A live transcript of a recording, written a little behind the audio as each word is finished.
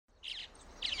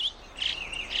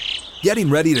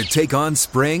Getting ready to take on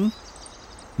spring?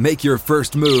 Make your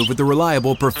first move with the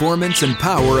reliable performance and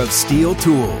power of Steel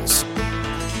tools.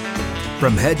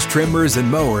 From hedge trimmers and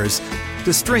mowers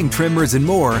to string trimmers and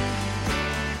more,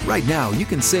 right now you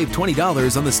can save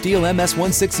 $20 on the Steel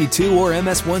MS-162 or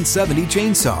MS-170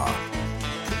 chainsaw.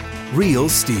 Real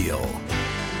Steel.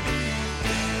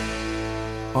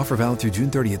 Offer valid through June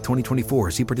 30th,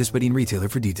 2024. See participating retailer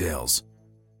for details.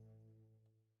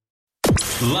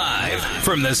 Live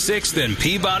from the 6th and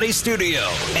Peabody Studio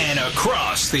and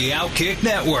across the Outkick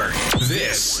Network,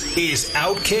 this is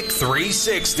Outkick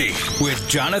 360 with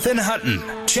Jonathan Hutton,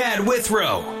 Chad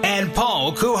Withrow, and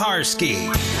Paul Kuharsky.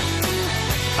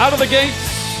 Out of the gates,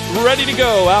 ready to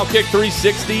go. Outkick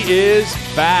 360 is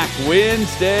back.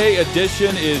 Wednesday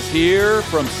edition is here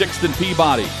from 6th and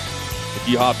Peabody. The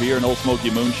Key Hop Beer and Old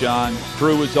Smoky Moonshine.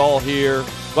 Crew is all here.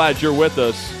 Glad you're with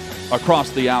us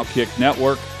across the Outkick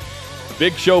Network.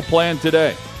 Big show planned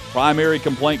today. Primary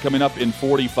complaint coming up in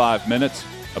 45 minutes.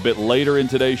 A bit later in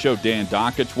today's show, Dan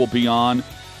Dakich will be on.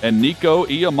 And Nico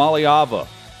Iamaleava,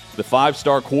 the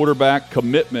five-star quarterback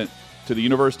commitment to the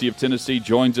University of Tennessee,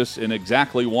 joins us in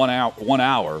exactly 1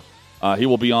 hour. He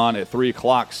will be on at 3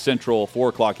 o'clock Central, 4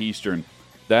 o'clock Eastern.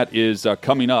 That is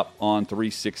coming up on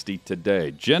 360 today.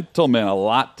 Gentlemen, a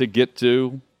lot to get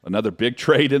to. Another big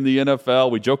trade in the NFL.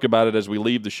 We joke about it as we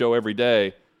leave the show every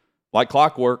day. Like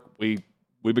clockwork, we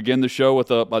begin the show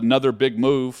with another big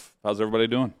move. How's everybody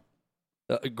doing?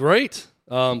 Great.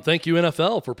 Thank you,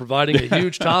 NFL, for providing a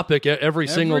huge topic every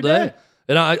single day.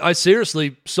 And I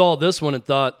seriously saw this one and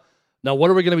thought, now what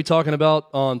are we going to be talking about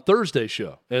on Thursday's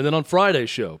show and then on Friday's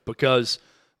show? Because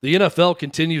the NFL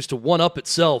continues to one-up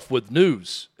itself with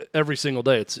news every single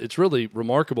day. It's really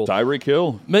remarkable. Tyreek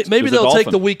Hill. Maybe they'll take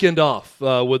the weekend off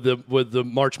with the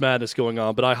March Madness going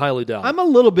on, but I highly doubt it. I'm a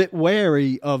little bit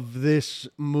wary of this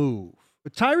move.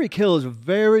 But Tyreek Hill is a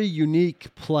very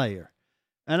unique player.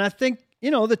 And I think,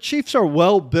 the Chiefs are a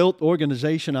well-built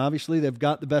organization. Obviously, they've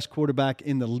got the best quarterback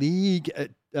in the league.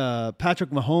 Patrick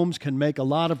Mahomes can make a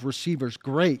lot of receivers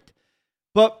great.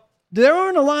 But there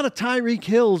aren't a lot of Tyreek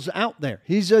Hills out there.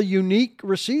 He's a unique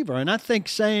receiver. And I think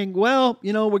saying, well,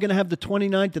 we're going to have the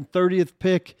 29th and 30th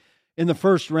pick in the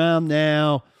first round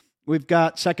now. We've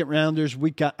got second rounders.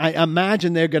 I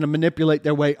imagine they're going to manipulate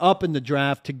their way up in the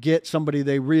draft to get somebody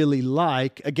they really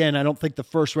like. Again, I don't think the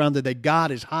first round that they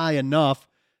got is high enough.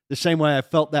 The same way I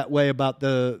felt that way about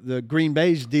the Green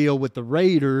Bay's deal with the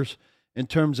Raiders in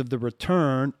terms of the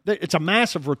return. It's a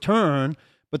massive return,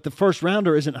 but the first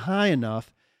rounder isn't high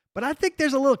enough. But I think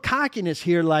there's a little cockiness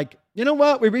here, like, you know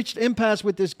what? We reached an impasse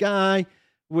with this guy.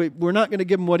 We're not going to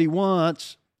give him what he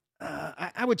wants.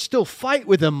 I would still fight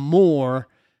with him more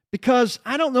because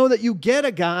I don't know that you get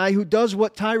a guy who does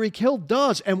what Tyreek Hill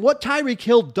does. And what Tyreek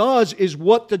Hill does is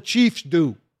what the Chiefs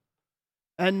do.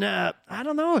 And I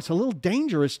don't know. It's a little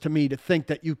dangerous to me to think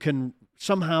that you can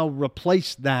somehow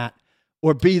replace that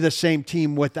or be the same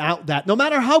team without that, no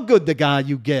matter how good the guy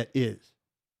you get is.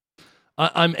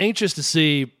 I'm anxious to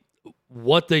see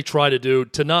what they try to do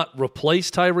to not replace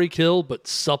Tyreek Hill, but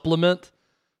supplement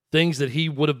things that he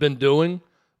would have been doing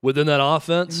within that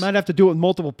offense. You might have to do it with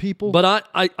multiple people. But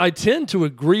I tend to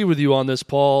agree with you on this,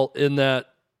 Paul, in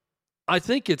that I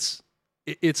think it's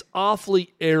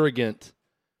awfully arrogant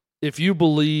if you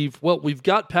believe, well, we've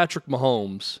got Patrick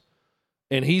Mahomes,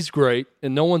 and he's great,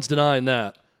 and no one's denying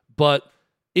that. But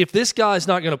if this guy's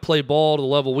not going to play ball to the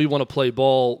level we want to play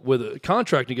ball with a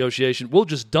contract negotiation, we'll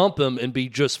just dump him and be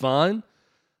just fine.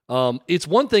 It's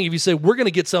one thing if you say we're going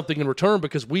to get something in return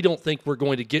because we don't think we're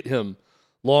going to get him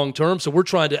long term, so we're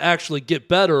trying to actually get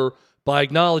better by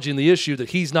acknowledging the issue that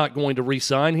he's not going to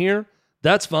re-sign here.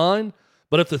 That's fine.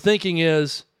 But if the thinking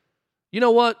is, you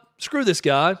know what, screw this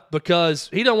guy because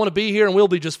he don't want to be here and we'll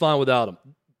be just fine without him.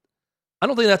 I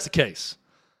don't think that's the case.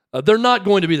 They're not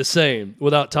going to be the same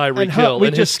without Tyreek Hill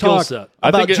and his skill set.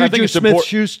 About Juju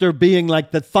Smith-Schuster being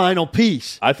like the final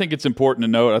piece. I think it's important to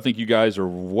note, I think you guys are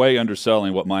way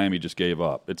underselling what Miami just gave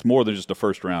up. It's more than just a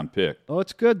first-round pick. Oh,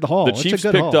 it's good, the haul. The Chiefs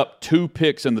picked up 2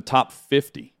 picks in the top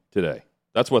 50 today.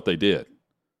 That's what they did.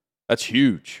 That's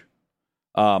huge.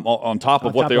 On top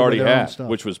of what they already had,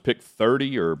 which was pick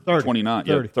 30 or 29.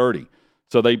 30. Yeah, 30.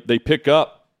 So they pick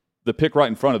up the pick right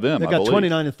in front of them, They got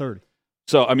 29 and 30.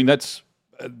 So, I mean,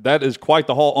 that is quite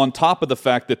the haul, on top of the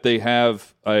fact that they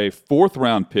have a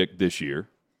 4th-round pick this year.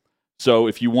 So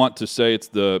if you want to say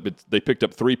they picked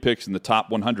up 3 picks in the top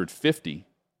 150,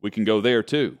 we can go there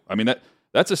too. I mean,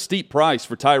 that's a steep price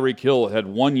for Tyreek Hill. Had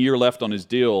 1 year left on his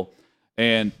deal,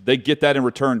 and they get that in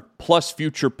return, plus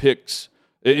future picks.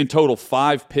 In total,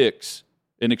 5 picks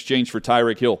in exchange for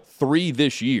Tyreek Hill, 3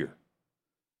 this year,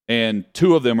 and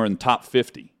 2 of them are in the top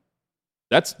 50.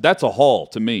 That's a haul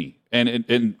to me.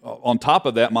 And on top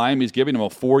of that, Miami's giving him a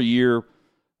 4-year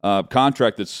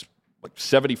contract that's like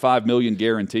 $75 million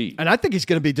guaranteed. And I think he's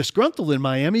going to be disgruntled in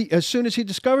Miami as soon as he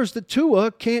discovers that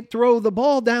Tua can't throw the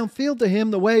ball downfield to him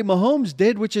the way Mahomes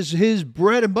did, which is his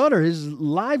bread and butter, his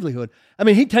livelihood. I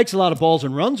mean, he takes a lot of balls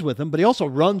and runs with them, but he also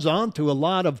runs onto a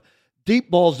lot of deep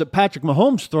balls that Patrick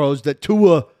Mahomes throws that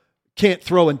Tua can't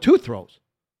throw in 2 throws.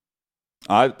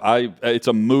 It's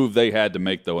a move they had to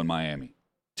make, though, in Miami.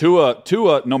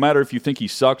 Tua, no matter if you think he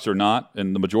sucks or not,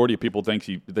 and the majority of people thinks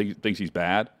he's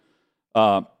bad,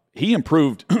 he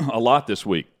improved a lot this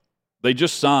week. They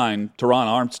just signed Teron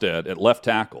Armstead at left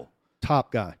tackle.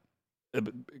 Top guy.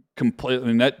 When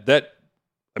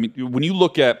you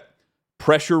look at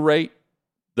pressure rate,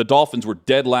 the Dolphins were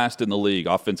dead last in the league,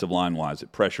 offensive line-wise,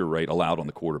 at pressure rate allowed on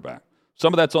the quarterback.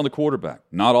 Some of that's on the quarterback,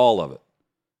 not all of it.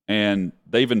 And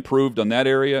they've improved on that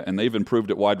area, and they've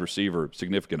improved at wide receiver a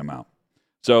significant amount.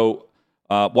 So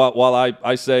while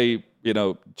I say,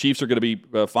 Chiefs are going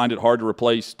to find it hard to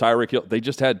replace Tyreek Hill,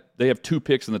 they have 2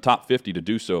 picks in the top 50 to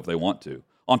do so if they want to.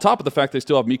 On top of the fact they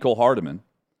still have Mecole Hardman.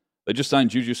 They just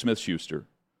signed Juju Smith-Schuster.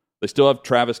 They still have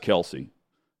Travis Kelce.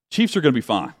 Chiefs are going to be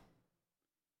fine.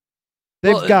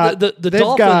 They've got the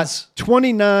Dolphins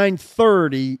 29,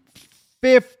 30,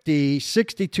 50,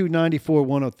 62, 94,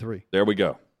 103. There we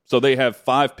go. So they have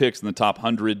 5 picks in the top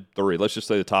 103. Let's just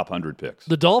say the top 100 picks.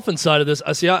 The Dolphins side of this,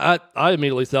 I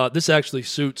immediately thought this actually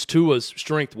suits Tua's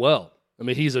strength well. I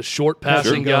mean, he's a short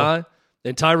passing guy,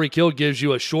 and Tyreek Hill gives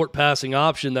you a short passing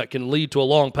option that can lead to a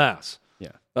long pass.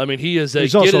 Yeah. I mean, he is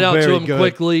he's get it out to him good.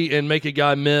 Quickly and make a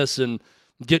guy miss and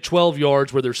get 12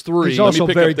 yards where there's 3. He's also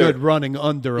very good running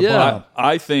under a bomb.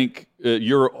 I think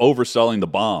you're overselling the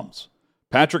bombs.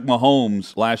 Patrick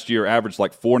Mahomes last year averaged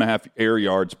like 4.5 air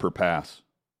yards per pass.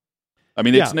 I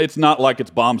mean, it's not like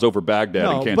it's bombs over Baghdad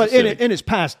in Kansas City. But in his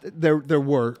past, there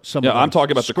were some. Yeah, I'm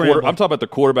talking about I'm talking about the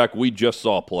quarterback we just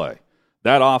saw play.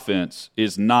 That offense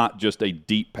is not just a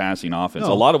deep passing offense.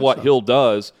 No, a lot of what Hill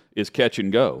does is catch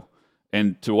and go.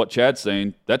 And to what Chad's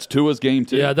saying, that's Tua's game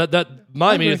too. Yeah, that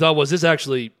my immediate thought was this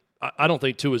actually. I don't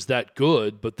think Tua's that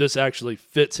good, but this actually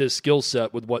fits his skill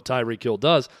set with what Tyreek Hill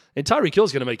does. And Tyreek Hill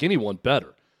is going to make anyone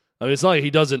better. I mean, it's not like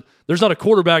he doesn't. There's not a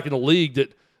quarterback in the league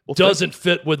that doesn't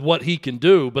fit with what he can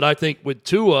do. But I think with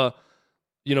Tua,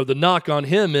 the knock on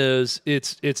him is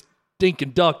it's dink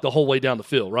and duck the whole way down the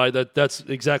field, right? That's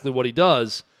exactly what he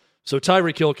does. So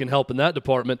Tyreek Hill can help in that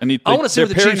department. And I want to see what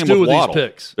the Chiefs do with these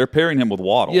picks. They're pairing him with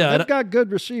Waddle. Yeah, they've got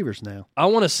good receivers now. I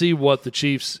want to see what the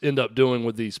Chiefs end up doing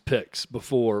with these picks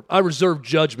before. I reserve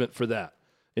judgment for that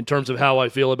in terms of how I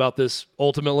feel about this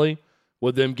ultimately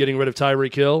with them getting rid of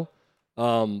Tyreek Hill.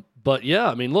 But, yeah,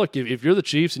 I mean, look, if you're the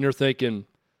Chiefs and you're thinking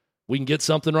we can get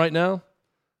something right now,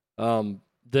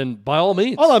 then by all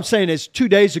means. All I'm saying is 2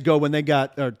 days ago when they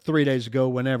got, or 3 days ago,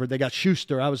 whenever they got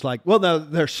Schuster, I was like, well, no,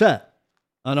 they're set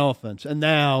on offense, and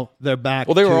now they're back.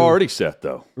 Well, they were already set,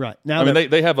 though. Right now, I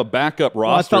mean, they have a backup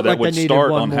roster that would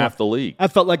start on half the league. I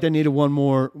felt like they needed one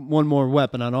more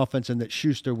weapon on offense, and that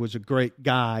Schuster was a great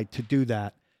guy to do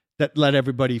that. That let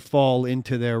everybody fall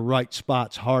into their right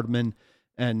spots, Hardman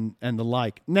and the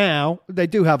like. Now they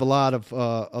do have a lot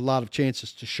of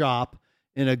chances to shop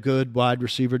in a good wide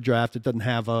receiver draft. It doesn't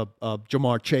have a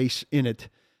Jamar Chase in it.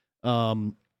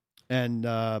 And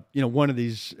one of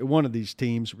these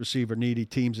teams, receiver needy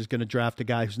teams, is going to draft a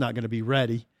guy who's not going to be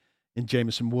ready in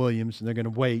Jameson Williams, and they're going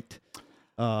to wait.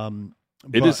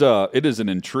 It is an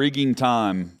intriguing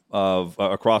time of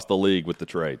across the league with the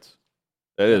trades.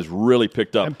 It has really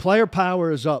picked up, and player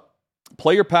power is up.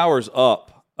 Player power is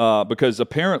up because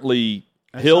apparently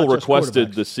Hill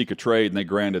requested to seek a trade, and they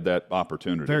granted that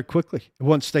opportunity very quickly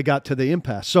once they got to the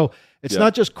impasse. So it's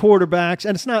not just quarterbacks,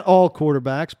 and it's not all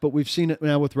quarterbacks, but we've seen it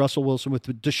now with Russell Wilson, with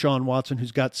Deshaun Watson,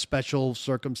 who's got special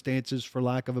circumstances, for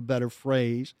lack of a better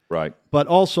phrase. Right. But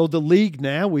also the league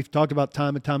now, we've talked about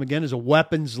time and time again, is a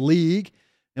weapons league,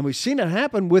 and we've seen it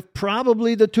happen with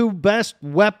probably the 2 best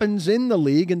weapons in the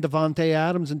league in Devontae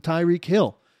Adams and Tyreek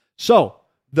Hill. So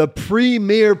the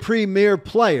premier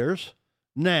players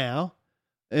now,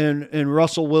 and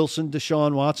Russell Wilson,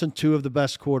 Deshaun Watson, 2 of the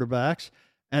best quarterbacks,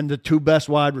 and the 2 best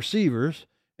wide receivers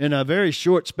in a very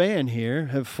short span here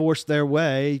have forced their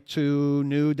way to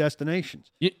new destinations.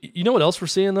 You know what else we're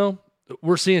seeing, though?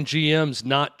 We're seeing GMs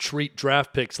not treat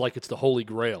draft picks like it's the Holy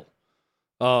Grail.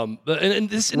 And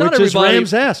this, not Which is everybody.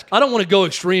 Rams-esque. I don't want to go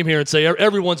extreme here and say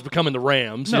everyone's becoming the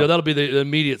Rams. No. That'll be the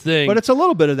immediate thing. But it's a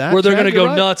little bit of that. Where they're going to go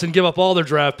right. nuts and give up all their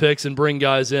draft picks and bring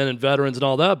guys in and veterans and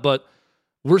all that. But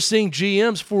we're seeing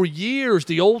GMs for years,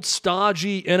 the old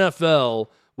stodgy NFL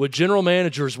with general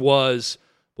managers was,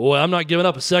 boy, I'm not giving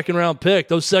up a second-round pick.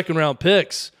 Those second-round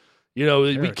picks, You know,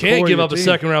 we can't give up a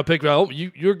second-round pick. Oh,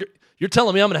 you're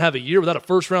telling me I'm going to have a year without a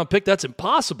first-round pick? That's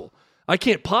impossible. I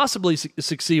can't possibly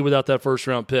succeed without that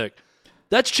first-round pick.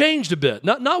 That's changed a bit.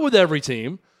 Not with every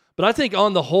team, but I think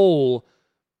on the whole,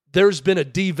 there's been a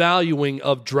devaluing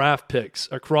of draft picks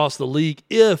across the league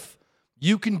if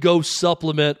you can go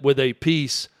supplement with a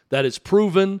piece that is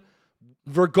proven,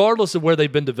 regardless of where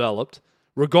they've been developed,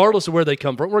 regardless of where they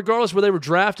come from, regardless of where they were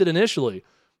drafted initially.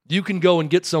 You can go and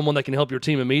get someone that can help your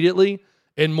team immediately,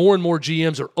 and more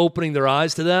GMs are opening their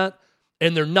eyes to that,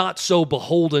 and they're not so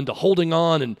beholden to holding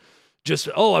on and just,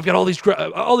 I've got all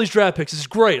these draft picks. This is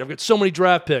great. I've got so many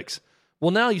draft picks.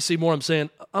 Well, now you see more. I'm saying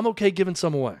I'm okay giving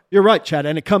some away. You're right, Chad,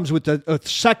 and it comes with a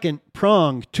second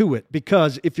prong to it,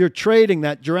 because if you're trading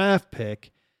that draft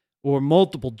pick or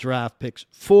multiple draft picks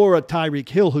for a Tyreek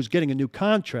Hill who's getting a new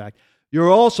contract, you're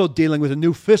also dealing with a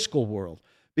new fiscal world,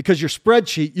 because your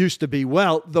spreadsheet used to be,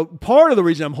 the part of the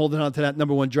reason I'm holding on to that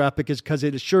number one draft pick is because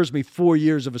it assures me 4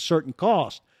 years of a certain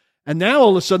cost. And now all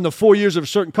of a sudden the 4 years of a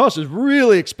certain cost is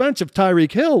really expensive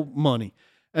Tyreek Hill money.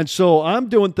 And so I'm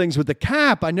doing things with the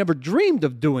cap I never dreamed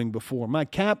of doing before. My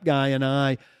cap guy and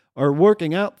I are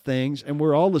working out things, and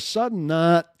we're all of a sudden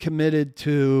not committed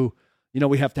to,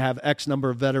 we have to have X number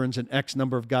of veterans and X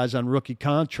number of guys on rookie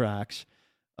contracts.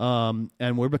 And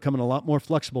we're becoming a lot more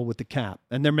flexible with the cap.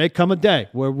 And there may come a day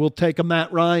where we'll take a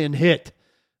Matt Ryan hit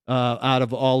out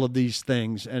of all of these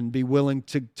things and be willing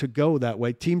to go that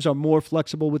way. Teams are more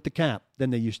flexible with the cap than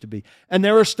they used to be. And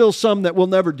there are still some that will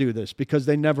never do this because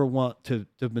they never want to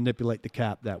manipulate the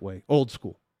cap that way. Old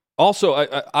school. Also,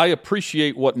 I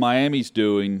appreciate what Miami's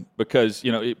doing because,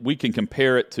 we can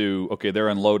compare it to, okay, they're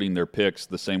unloading their picks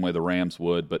the same way the Rams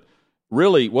would. But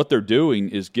really what they're doing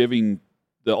is giving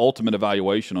the ultimate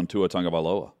evaluation on Tua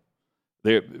Tagovailoa.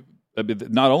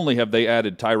 Not only have they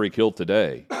added Tyreek Hill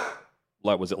today,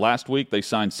 was it last week? They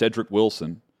signed Cedric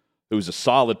Wilson, who's a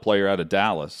solid player out of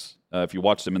Dallas. If you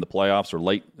watched him in the playoffs or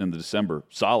late in the December,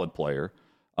 solid player,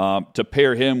 to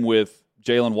pair him with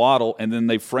Jalen Waddle, and then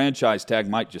they franchise tag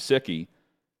Mike Gesicki,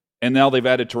 and now they've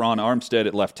added Teron Armstead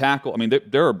at left tackle. I mean,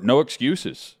 there are no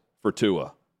excuses for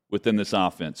Tua within this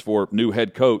offense for new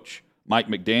head coach Mike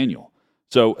McDaniel.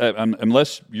 So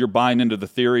unless you're buying into the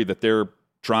theory that they're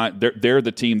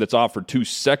the team that's offered 2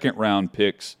 second-round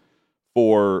picks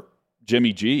for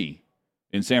Jimmy G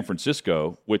in San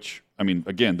Francisco, which,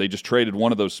 again, they just traded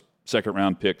one of those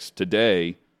second-round picks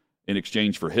today in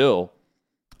exchange for Hill.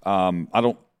 I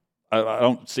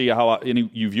don't see how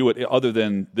you view it other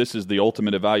than this is the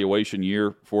ultimate evaluation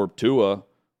year for Tua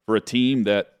for a team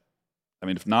that,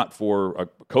 if not for a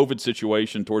COVID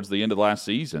situation towards the end of last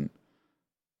season,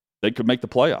 they could make the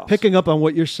playoffs. Picking up on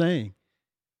what you're saying,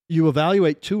 you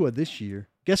evaluate Tua this year.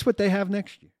 Guess what they have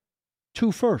next year?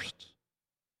 2 firsts.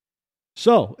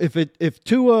 So if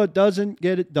Tua doesn't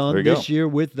get it done this year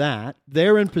with that,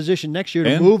 they're in position next year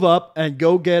to move up and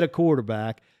go get a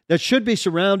quarterback that should be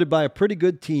surrounded by a pretty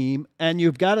good team, and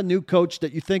you've got a new coach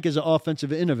that you think is an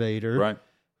offensive innovator, right,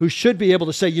 who should be able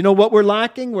to say, you know what we're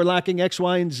lacking? We're lacking X,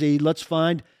 Y, and Z. Let's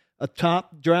find a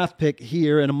top draft pick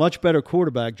here and a much better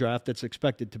quarterback draft that's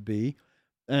expected to be,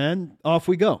 and off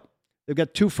we go. They've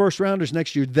got 2 first-rounders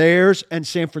next year, theirs and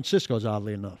San Francisco's,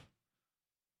 oddly enough.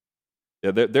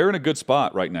 Yeah, they're in a good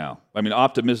spot right now.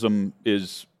 Optimism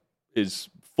is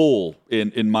full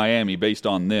in Miami based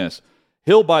on this.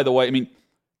 Hill, by the way,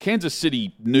 Kansas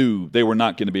City knew they were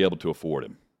not going to be able to afford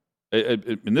him.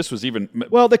 And this was even...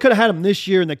 Well, they could have had him this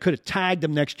year, and they could have tagged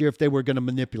him next year if they were going to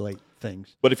manipulate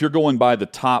things. But if you're going by the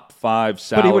top 5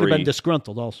 salary... But he would have been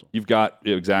disgruntled also. You've got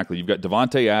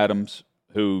Devontae Adams,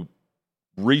 who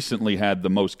recently had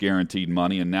the most guaranteed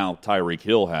money, and now Tyreek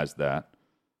Hill has that.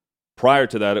 Prior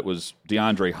to that, it was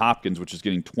DeAndre Hopkins, which is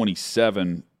getting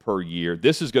 $27 per year.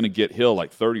 This is going to get Hill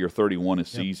like 30 or 31 a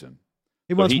season.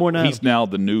 He wants more now. He's now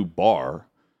the new bar.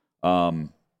 And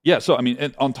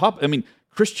on top,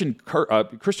 Christian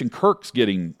Kirk's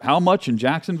getting how much in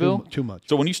Jacksonville? Too much.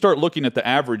 So when you start looking at the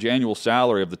average annual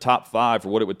salary of the top 5 for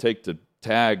what it would take to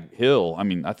tag Hill,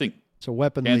 I think it's a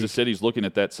weapon. Kansas City's looking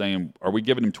at that saying, are we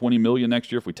giving him $20 million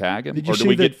next year if we tag him? Or do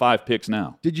we get 5 picks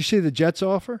now? Did you see the Jets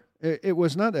offer? It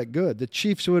was not that good. The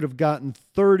Chiefs would have gotten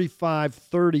 35,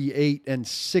 38, and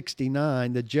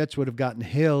 69. The Jets would have gotten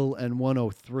Hill and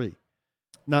 103.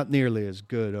 Not nearly as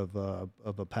good of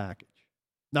a package.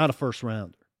 Not a first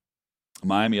rounder.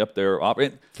 Miami up there.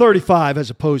 35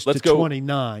 as opposed to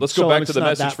 29. Let's go back to the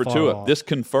message for Tua. Off. This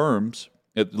confirms,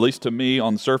 at least to me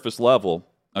on the surface level,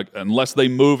 unless they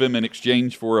move him in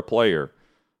exchange for a player,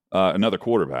 another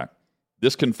quarterback,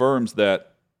 this confirms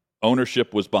that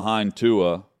ownership was behind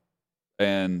Tua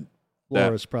and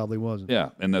Flores probably wasn't. Yeah,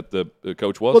 and that the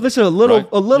coach was. Well, this is a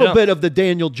little Yeah. bit of the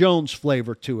Daniel Jones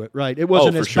flavor to it, right? It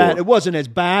wasn't for as sure. bad. It wasn't as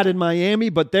bad in Miami,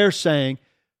 but they're saying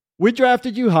we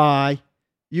drafted you high.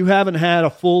 You haven't had a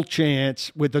full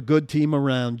chance with a good team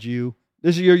around you.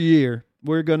 This is your year.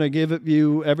 We're going to give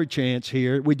you every chance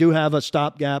here. We do have a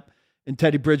stopgap in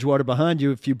Teddy Bridgewater behind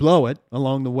you if you blow it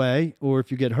along the way or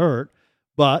if you get hurt.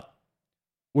 But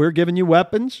we're giving you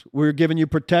weapons. We're giving you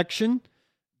protection.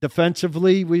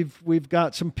 Defensively, we've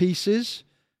got some pieces.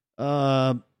 We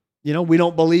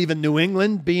don't believe in New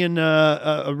England being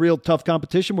a real tough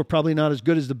competition. We're probably not as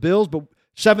good as the Bills, but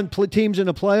 7 teams in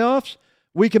the playoffs,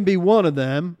 we can be one of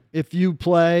them if you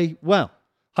play well.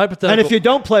 Hypothetical. And if you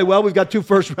don't play well, we've got 2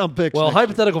 first-round picks. Well, next year.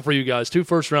 hypothetical for you guys, 2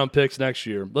 first-round picks next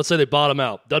year. Let's say they bottom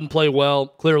out. Doesn't play well.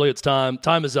 Clearly it's time.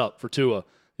 Time is up for Tua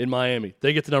in Miami.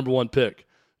 They get the number 1 pick.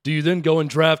 Do you then go and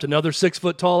draft another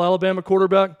 6-foot-tall Alabama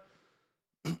quarterback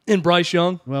in Bryce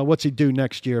Young? Well, what's he do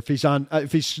next year? If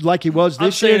he's like he was I'm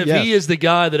this saying year, if yes. he is the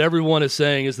guy that everyone is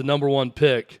saying is the number 1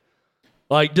 pick,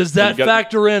 like does that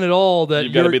factor in at all that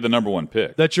you've got to be the number 1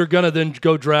 pick? That you're going to then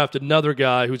go draft another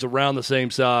guy who's around the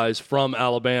same size from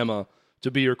Alabama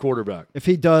to be your quarterback? If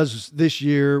he does this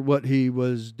year what he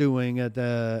was doing at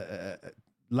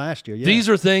last year, yeah. These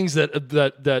are things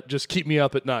that just keep me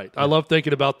up at night. I love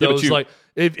thinking about those. Yeah,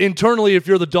 internally, if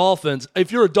you're the Dolphins,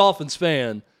 if you're a Dolphins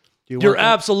fan, you're want that?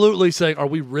 absolutely saying, are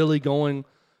we really going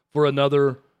for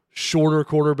another shorter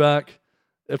quarterback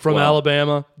from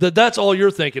Alabama? That's all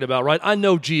you're thinking about, right? I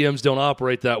know GMs don't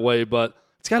operate that way, but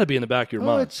it's got to be in the back of your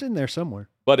mind. It's in there somewhere.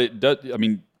 But it does. I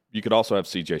mean, you could also have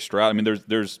C.J. Stroud. I mean,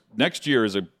 there's next year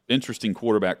is an interesting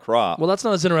quarterback crop. Well, that's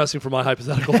not as interesting for my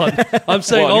hypothetical. I'm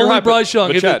saying Well, only Bryce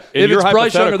Young. If it's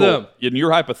Bryce Young or them. In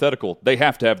your hypothetical, they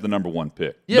have to have the number 1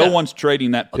 pick. Yeah. No one's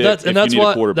trading that pick That's you need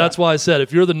a quarterback. That's why I said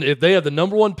if they have the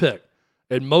number 1 pick,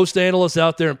 and most analysts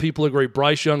out there and people agree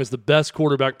Bryce Young is the best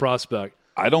quarterback prospect.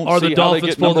 I don't Are see the how they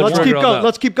Dolphins get pulling number the Let's 1. keep on going. that.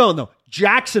 Let's keep going though.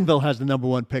 Jacksonville has the number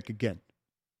 1 pick again.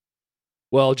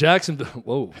 Well, Jacksonville.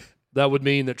 Whoa, that would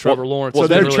mean that Trevor Lawrence. so is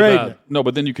they're really trading bad. it. No,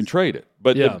 but then you can trade it.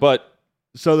 But Yeah.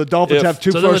 So the Dolphins have 2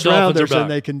 So then the first Dolphins rounders are back.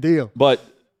 and they can deal. but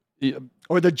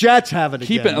Or the Jets have it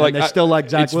keep again. it like and they still like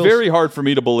Zach it's Wilson. very hard for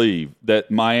me to believe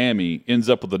that Miami ends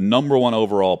up with the number 1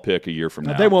 overall pick a year from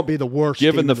now. They won't be the worst.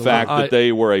 given team the in fact league. that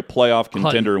they were a playoff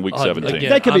contender in Week 17. Again,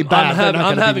 They could be bad. They're not I'm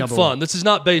gonna be having number fun. 1. This is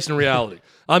not based in reality.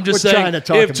 I'm just We're saying trying to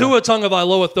talk if about Tua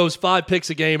Tagovailoa throws 5 picks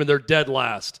a game and they're dead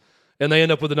last, and they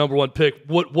end up with the number 1 pick,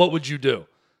 what would you do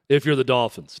if you're the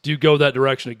Dolphins? Do you go that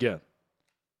direction again?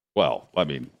 Well, I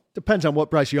mean, Depends on what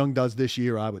Bryce Young does this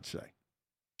year, I would say.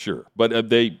 sure, but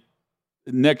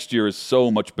next year is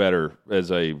so much better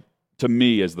to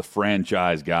me as the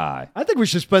franchise guy. I think we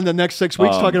should spend the next 6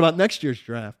 weeks talking about next year's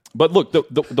draft. But look,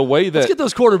 the way that Let's get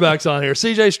those quarterbacks on here.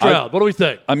 C.J. Stroud, what do we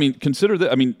think? I mean, consider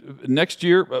that. I mean, next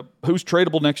year, who's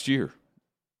tradable next year?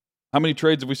 How many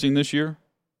trades have we seen this year?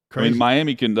 Crazy. I mean,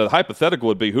 Miami the hypothetical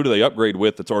would be who do they upgrade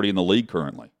with that's already in the league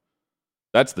currently?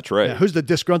 That's the trade. Yeah, who's the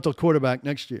disgruntled quarterback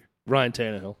next year? Ryan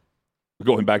Tannehill.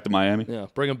 Going back to Miami? Yeah,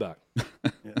 bring him back.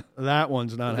 That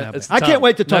one's not happening. It's the I time. can't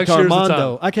wait to talk Next to year's the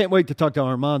Armando. time. I can't wait to talk to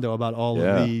Armando about all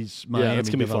of these Miami it's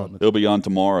gonna be fun. developments. He'll be on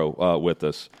tomorrow with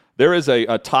us. There is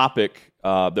a topic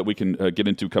that we can get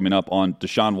into coming up on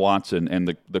Deshaun Watson and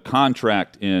the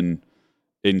contract in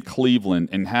Cleveland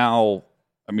and how,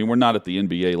 I mean, we're not at the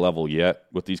NBA level yet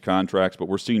with these contracts, but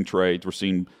we're seeing trades. We're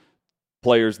seeing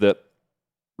players that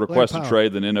request a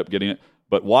trade then end up getting it.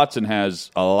 But Watson has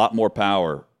a lot more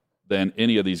power than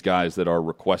any of these guys that are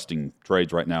requesting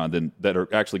trades right now and then that are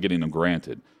actually getting them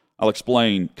granted. I'll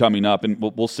explain coming up, and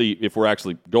we'll see if we're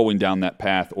actually going down that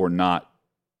path or not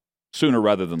sooner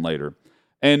rather than later.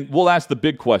 And we'll ask the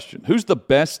big question. Who's the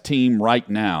best team right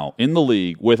now in the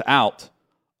league without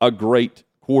a great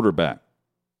quarterback?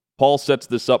 Paul sets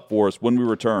this up for us when we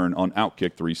return on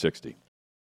Outkick 360.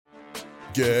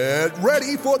 Get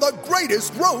ready for the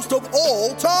greatest roast of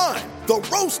all time, the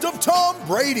Roast of Tom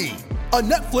Brady, a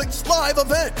Netflix live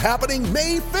event happening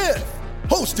May 5th.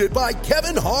 Hosted by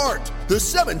Kevin Hart, the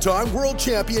 7-time world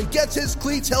champion gets his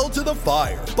cleats held to the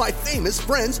fire by famous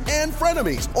friends and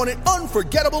frenemies on an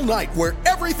unforgettable night where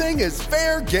everything is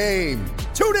fair game.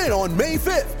 Tune in on May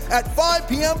 5th at 5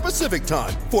 p.m. Pacific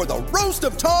time for the Roast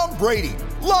of Tom Brady,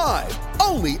 live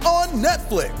only on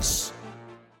Netflix.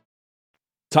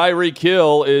 Tyreek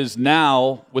Hill is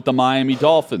now with the Miami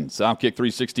Dolphins. Outkick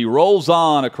 360 rolls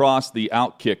on across the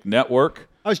Outkick network.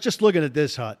 I was just looking at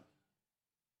this, Hut.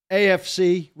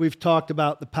 AFC, we've talked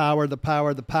about the power.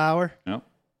 Yep.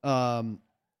 Ari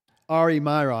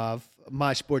Meirov,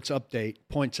 My Sports Update,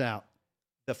 points out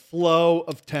the flow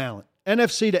of talent.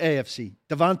 NFC to AFC.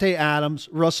 Devontae Adams,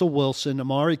 Russell Wilson,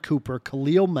 Amari Cooper,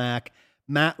 Khalil Mack,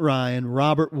 Matt Ryan,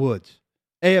 Robert Woods.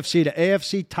 AFC to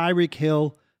AFC, Tyreek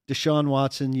Hill, Deshaun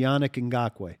Watson, Yannick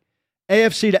Ngakoue.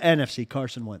 AFC to NFC,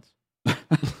 Carson Wentz.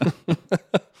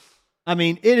 I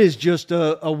mean, it is just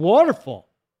a waterfall.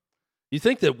 You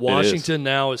think that Washington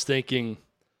now is thinking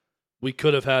we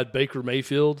could have had Baker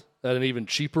Mayfield at an even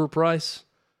cheaper price,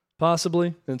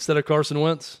 possibly, instead of Carson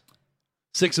Wentz?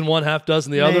 6-1, half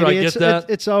dozen the other. I get that.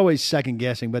 It's always second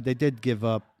guessing, but they did give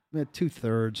up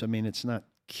 2/3. I mean, it's not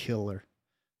killer.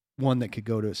 One that could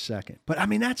go to a second. But, I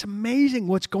mean, that's amazing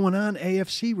what's going on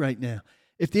AFC right now.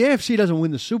 If the AFC doesn't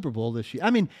win the Super Bowl this year,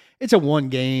 I mean, it's a one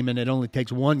game, and it only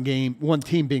takes one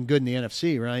team being good in the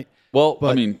NFC, right? Well,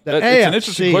 but I mean, it's an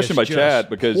interesting question by Chad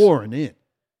because pouring in.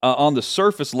 On the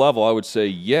surface level, I would say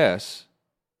yes.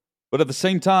 But at the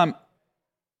same time,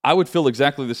 I would feel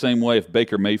exactly the same way if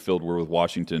Baker Mayfield were with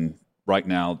Washington right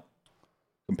now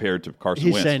compared to Carson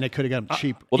Wentz. He's saying they could have got him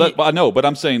cheaper. Well, I know, but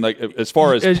I'm saying, like, as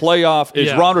far as playoff,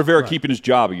 is Ron Rivera keeping his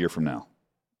job a year from now?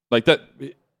 Like that.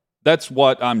 That's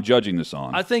what I'm judging this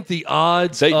on. I think the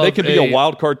odds they could be a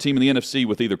wild card team in the NFC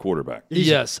with either quarterback.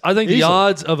 Yes, I think the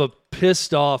odds of a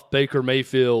pissed off Baker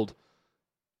Mayfield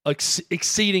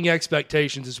exceeding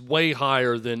expectations is way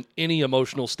higher than any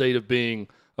emotional state of being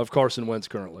of Carson Wentz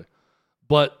currently.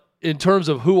 But in terms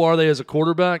of who are they as a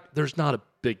quarterback, there's not a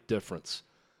big difference.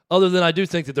 Other than I do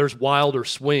think that there's wilder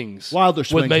swings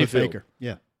with Mayfield. Baker.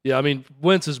 Yeah. Yeah, I mean,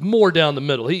 Wentz is more down the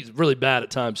middle. He's really bad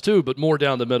at times too, but more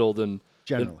down the middle than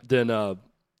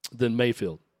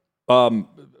Mayfield.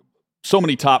 So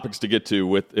many topics to get to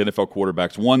with NFL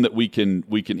quarterbacks. One that we can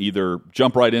either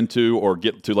jump right into or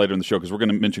get to later in the show because we're going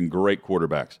to mention great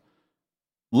quarterbacks.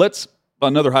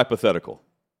 Another hypothetical.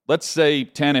 Let's say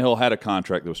Tannehill had a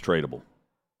contract that was tradable.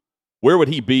 Where would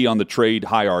he be on the trade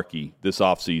hierarchy this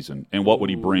offseason, and what would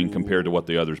he bring compared to what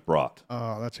the others brought?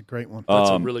 Oh, that's a great one.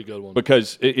 That's a really good one.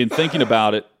 Because in thinking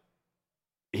about it,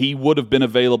 he would have been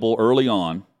available early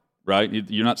on, right?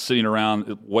 You're not sitting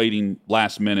around waiting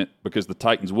last minute because the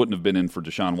Titans wouldn't have been in for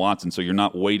Deshaun Watson, so you're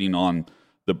not waiting on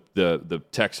the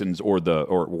Texans or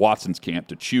Watson's camp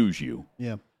to choose you.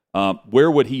 Yeah. Where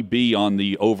would he be on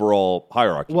the overall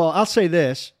hierarchy? Well, I'll say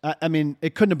this. I mean,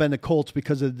 it couldn't have been the Colts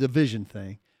because of the division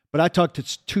thing. But I talked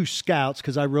to two scouts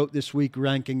because I wrote this week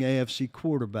ranking AFC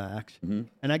quarterbacks. Mm-hmm.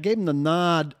 And I gave them the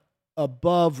nod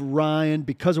above Ryan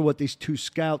because of what these two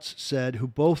scouts said, who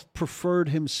both preferred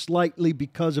him slightly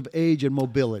because of age and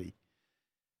mobility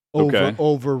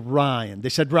over Ryan. They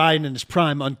said Ryan in his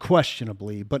prime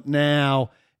unquestionably, but now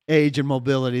age and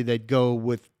mobility, they'd go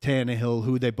with Tannehill,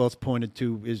 who they both pointed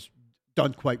to is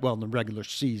done quite well in the regular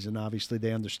season. Obviously,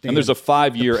 they understand. And there's a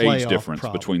 5-year age difference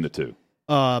between the two.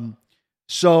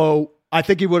 So I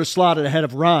think he would have slotted ahead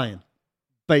of Ryan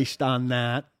based on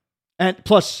that. And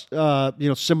plus,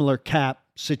 similar cap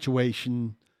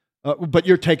situation. But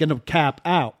you're taking the cap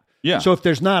out. Yeah. So if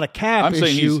there's not a cap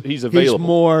issue, he's available. He's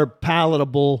more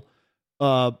palatable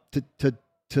to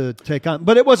take on.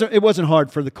 But it wasn't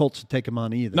hard for the Colts to take him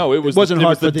on either. No, it wasn't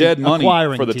hard for the dead money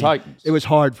for the team. Titans. It was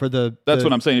hard for the. That's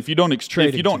what I'm saying. If you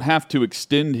don't have to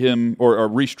extend him or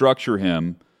restructure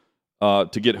him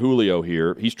to get Julio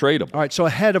here, he's tradable. All right, so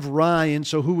ahead of Ryan.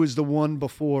 So who was the one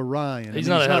before Ryan? He's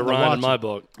not ahead of Ryan in my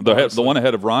book. The one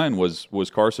ahead of Ryan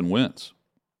was Carson Wentz.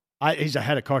 He's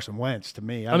ahead of Carson Wentz to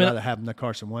me. I'd rather have him than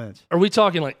Carson Wentz. Are we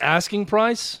talking like asking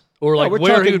price or like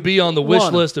where he would be on the wish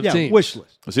list of teams? Wish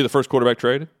list. Was he the first quarterback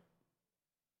traded?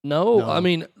 No. I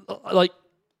mean, like,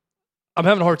 I'm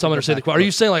having a hard time understanding the question. Are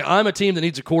you saying like I'm a team that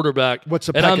needs a quarterback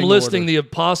and I'm listing the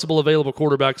possible available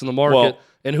quarterbacks in the market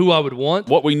and who I would want?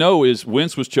 What we know is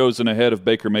Wentz was chosen ahead of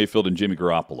Baker Mayfield and Jimmy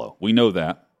Garoppolo. We know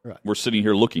that. Right. We're sitting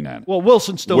here looking at it. Well,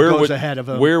 Wilson still goes ahead of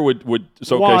him.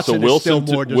 So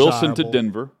Wilson to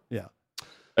Denver. Yeah.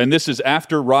 And this is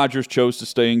after Rodgers chose to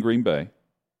stay in Green Bay.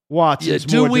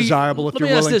 Watson's more desirable if you're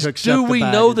willing to accept Do we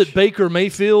know that Baker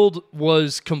Mayfield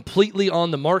was completely on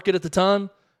the market at the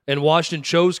time and Washington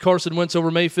chose Carson Wentz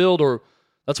over Mayfield? Or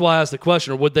that's why I asked the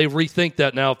question. Or would they rethink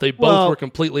that now if they both were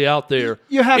completely out there?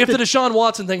 If the Deshaun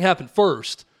Watson thing happened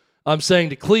first, I'm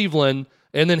saying to Cleveland,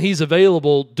 and then he's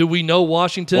available, do we know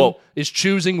Washington is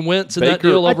choosing Wentz in that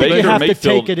deal? I think you have to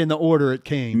take it in the order it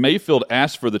came. Mayfield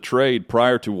asked for the trade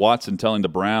prior to Watson telling the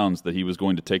Browns that he was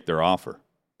going to take their offer.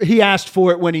 He asked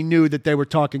for it when he knew that they were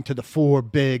talking to the 4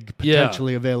 big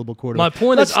potentially available quarterbacks. My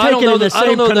point is, I don't know they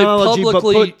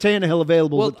publicly put Tannehill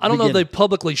available. Well, I don't know if they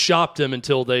publicly shopped him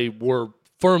until they were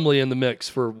firmly in the mix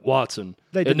for Watson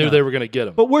and knew they were going to get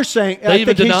him. But we're saying they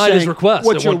even denied his request.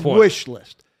 What's at one point. Your wish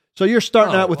list? So you're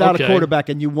starting out without a quarterback,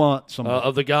 and you want someone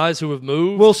of the guys who have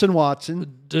moved. Wilson,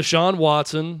 Watson, Deshaun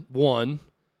Watson, 1.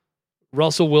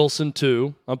 Russell Wilson,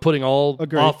 2. I'm putting all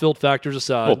off-field factors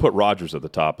aside. We'll put Rodgers at the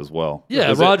top as well.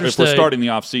 Yeah, Rodgers. If we're starting the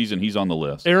offseason, he's on the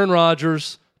list. Aaron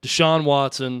Rodgers, Deshaun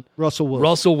Watson,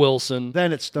 Russell Wilson.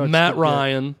 Then it starts. Matt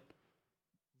Ryan,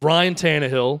 Ryan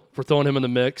Tannehill, for throwing him in the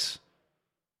mix.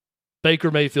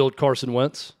 Baker Mayfield, Carson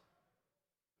Wentz.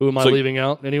 Who am I leaving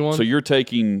out? Anyone? So you're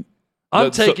taking...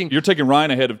 you're taking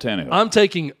Ryan ahead of Tannehill. I'm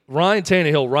taking Ryan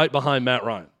Tannehill right behind Matt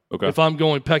Ryan. Okay. If I'm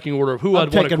going pecking order of who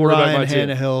I'd want to quarterback my team.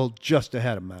 Tannehill just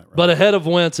ahead of Matt Ryan. But ahead of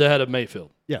Wentz, ahead of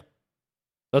Mayfield. Yeah.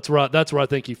 That's where I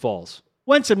think he falls.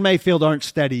 Wentz and Mayfield aren't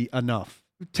steady enough.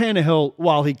 Tannehill,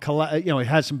 while he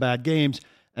has some bad games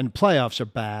and playoffs are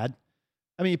bad,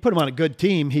 I mean, you put him on a good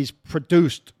team, he's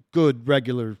produced good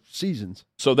regular seasons.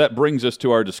 So that brings us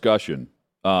to our discussion.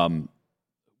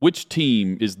 Which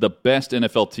team is the best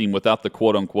NFL team without the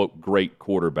quote-unquote great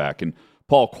quarterback? And,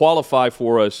 Paul, qualify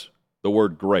for us the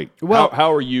word great. Well,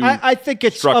 how are you I think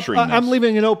it's structuring this? I'm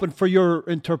leaving it open for your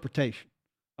interpretation.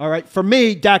 All right? For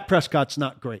me, Dak Prescott's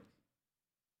not great.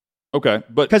 Okay,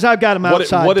 but because I've got him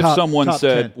outside. What if top, someone top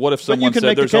said? 10. What if someone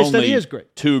said there's only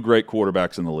 2 great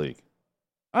quarterbacks in the league?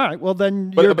 All right, well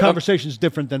then your conversation is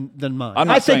different than mine.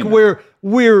 I think we're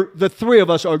the three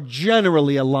of us are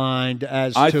generally aligned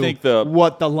as to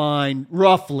what the line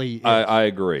roughly is. I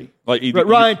agree. But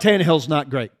Ryan Tannehill's not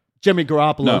great. Jimmy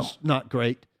Garoppolo's not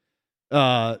great.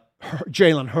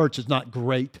 Jalen Hurts is not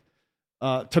great.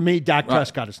 To me, Dak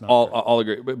Prescott is not great. I'll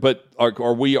agree. But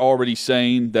are we already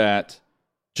saying that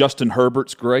Justin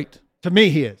Herbert's great? To me,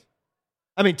 he is.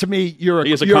 I mean, to me, he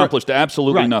has accomplished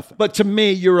absolutely nothing. But to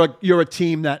me, you're a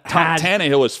team that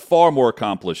Tannehill is far more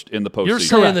accomplished in the postseason. You're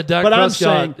saying that Dak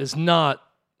Prescott is not.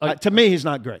 To me, he's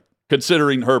not great.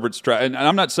 Considering Herbert's and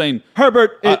I'm not saying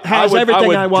Herbert has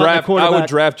everything I want in a quarterback. I would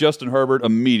draft Justin Herbert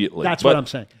immediately. That's what I'm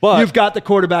saying. But you've got the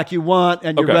quarterback you want,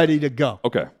 and you're ready to go.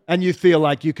 Okay. And you feel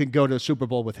like you can go to a Super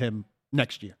Bowl with him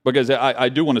next year. Because I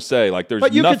do want to say, like, there's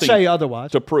but you nothing could say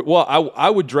otherwise. To prove. Well, I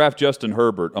would draft Justin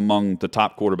Herbert among the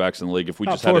top quarterbacks in the league if we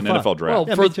just had an NFL draft.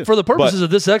 Well, for the purposes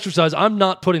of this exercise, I'm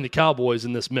not putting the Cowboys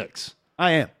in this mix.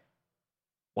 I am.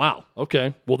 Wow.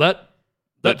 Okay. Well, that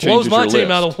blows my team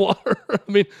out of the water.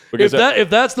 I mean, if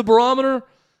that's the barometer,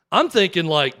 I'm thinking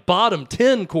like bottom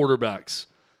 10 quarterbacks.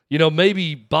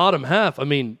 Maybe bottom half. I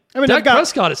mean Dak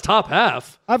Prescott is top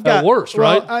half. I've got worst,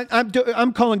 well, right?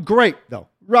 I'm calling great though.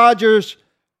 Rodgers,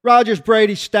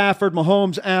 Brady, Stafford,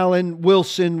 Mahomes, Allen,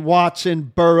 Wilson,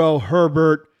 Watson, Burrow,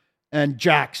 Herbert, and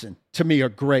Jackson. To me, are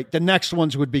great. The next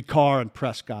ones would be Carr and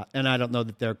Prescott, and I don't know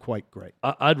that they're quite great.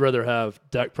 I'd rather have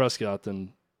Dak Prescott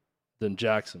than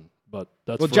Jackson. But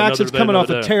that's Jackson's coming off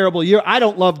a terrible year. I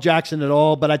don't love Jackson at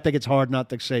all, but I think it's hard not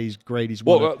to say he's great. He's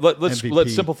let's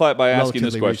simplify it by asking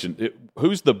this question: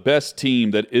 who's the best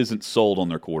team that isn't sold on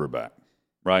their quarterback?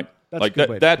 Right,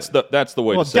 that's the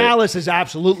way. Well, to say Dallas is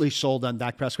absolutely sold on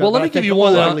Dak Prescott. Well, let me give you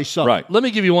one that Let me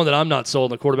give you one that I'm not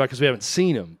sold on the quarterback because we haven't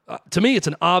seen him. To me, it's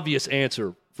an obvious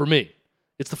answer for me.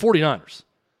 It's the 49ers.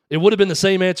 It would have been the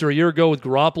same answer a year ago with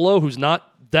Garoppolo, who's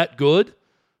not that good,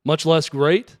 much less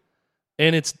great.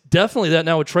 And it's definitely that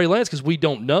now with Trey Lance because we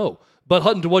don't know. But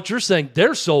Hutton, to what you're saying,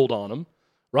 they're sold on him,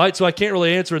 right? So I can't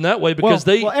really answer in that way because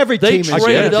every team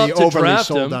traded up to draft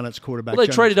sold him. On its quarterback. Well,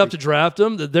 they traded up to draft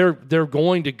him. They're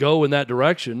going to go in that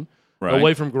direction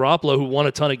away from Garoppolo, who won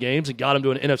a ton of games and got him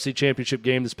to an NFC Championship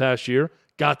game this past year,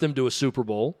 got them to a Super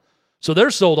Bowl. So they're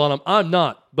sold on him. I'm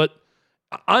not, but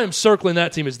I am circling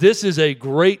that team as this is a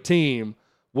great team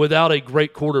without a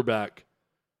great quarterback.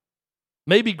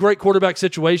 Maybe great quarterback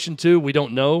situation, too. We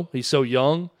don't know. He's so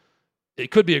young. It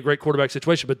could be a great quarterback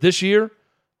situation. But this year,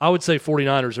 I would say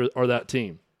 49ers are that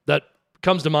team. That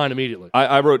comes to mind immediately.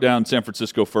 I wrote down San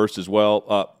Francisco first as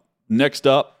well. Next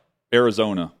up,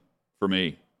 Arizona for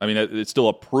me. I mean, it's still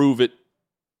a prove-it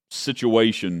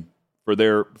situation for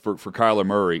Kyler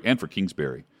Murray and for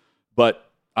Kingsbury. But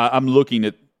I'm looking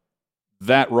at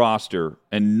that roster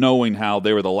and knowing how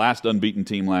they were the last unbeaten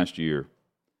team last year.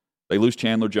 They lose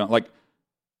Chandler Jones.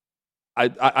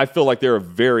 I feel like they're a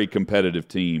very competitive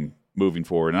team moving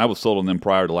forward, and I was sold on them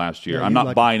prior to last year. I'm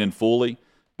not buying in fully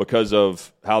because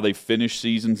of how they finish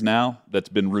seasons now. That's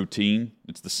been routine.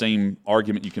 It's the same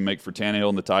argument you can make for Tannehill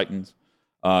and the Titans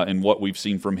and what we've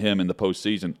seen from him in the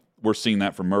postseason. We're seeing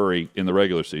that from Murray in the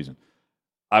regular season.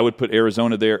 I would put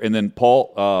Arizona there. And then,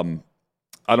 Paul,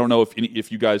 I don't know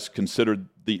if you guys considered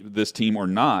this team or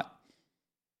not,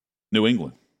 New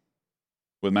England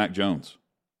with Mac Jones.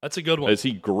 That's a good one. Is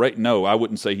he great? No, I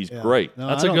wouldn't say he's great. No,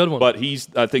 that's a good one. But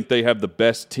I think they have the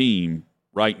best team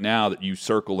right now that you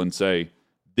circle and say,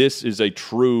 this is a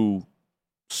true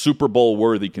Super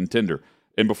Bowl-worthy contender.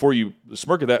 And before you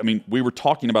smirk at that, I mean, we were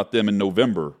talking about them in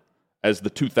November as the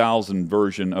 2000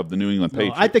 version of the New England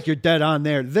Patriots. I think you're dead on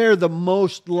there. They're the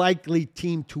most likely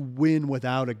team to win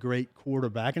without a great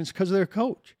quarterback, and it's because of their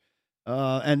coach.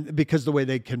 And because the way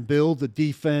they can build the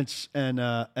defense and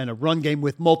a run game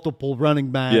with multiple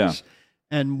running backs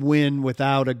and win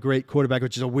without a great quarterback,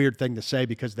 which is a weird thing to say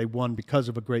because they won because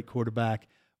of a great quarterback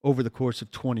over the course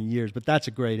of 20 years. But that's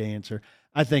a great answer.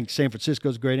 I think San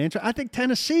Francisco's a great answer. I think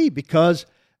Tennessee because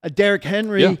Derrick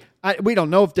Henry, we don't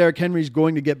know if Derrick Henry is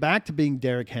going to get back to being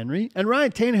Derrick Henry. And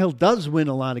Ryan Tannehill does win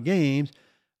a lot of games.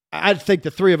 I think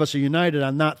the three of us are united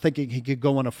on not thinking he could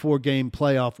go on a 4-game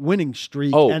playoff winning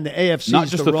streak. And the AFC not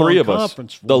is just the three of wrong us.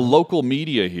 conference for The him. local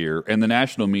media here and the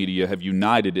national media have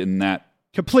united in that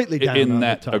Completely down in on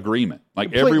that the Titans. agreement.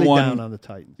 Like Completely everyone down on the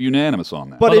Titans. unanimous on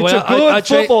that. But By the it's way, a good I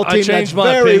football team that's changed my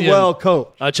very opinion. well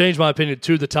coached. I changed my opinion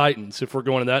to the Titans if we're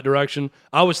going in that direction.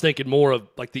 I was thinking more of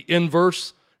like the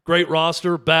inverse, great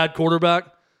roster, bad quarterback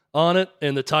on it,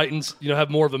 and the Titans, have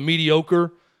more of a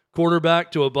mediocre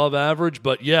quarterback to above average.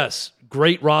 But yes,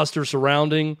 great roster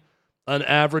surrounding an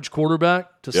average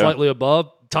quarterback to slightly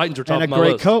above. Titans are top And a of my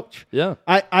great list. coach. Yeah.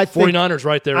 I think 49ers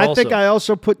right there I also. think I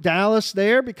also put Dallas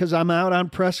there because I'm out on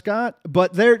Prescott,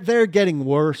 but they're getting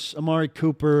worse. Amari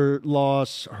Cooper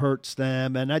loss hurts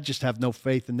them, and I just have no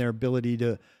faith in their ability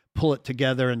to pull it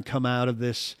together and come out of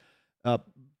this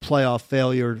playoff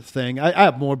failure thing. I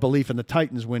have more belief in the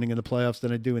Titans winning in the playoffs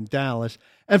than I do in Dallas.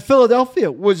 And Philadelphia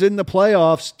was in the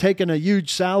playoffs taking a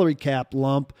huge salary cap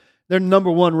lump. They're number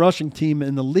one rushing team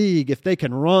in the league. If they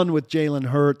can run with Jalen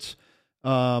Hurts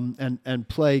and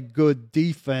play good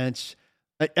defense,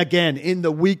 again, in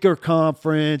the weaker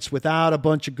conference without a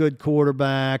bunch of good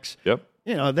quarterbacks,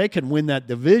 they can win that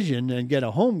division and get a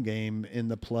home game in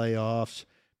the playoffs.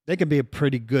 They can be a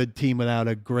pretty good team without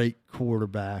a great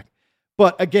quarterback.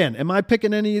 But again, am I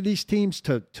picking any of these teams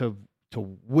to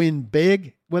win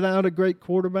big without a great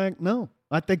quarterback? No.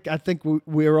 I think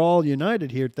we're all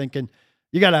united here thinking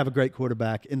you got to have a great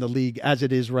quarterback in the league as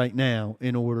it is right now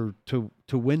in order to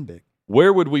win big.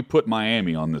 Where would we put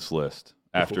Miami on this list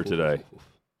after today?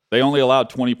 They only allowed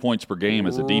 20 points per game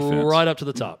as a defense. Right up to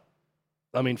the top.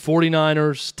 I mean,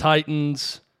 49ers,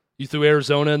 Titans. You threw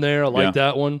Arizona in there. I like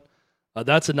that one.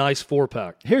 That's a nice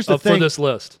 4-pack Here's the thing for this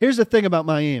list. Here's the thing about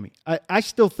Miami. I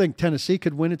still think Tennessee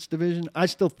could win its division. I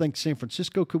still think San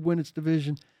Francisco could win its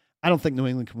division. I don't think New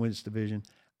England can win its division.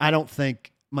 I don't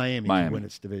think Miami can win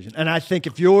its division. And I think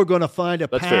if you're going to find a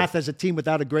path as a team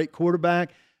without a great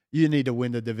quarterback, you need to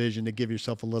win the division to give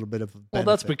yourself a little bit of benefit. Well,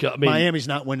 that's because Miami's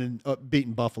not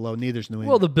beating Buffalo. Neither's New England.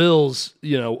 Well, the Bills,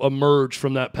 emerged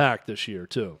from that pack this year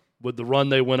too, with the run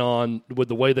they went on, with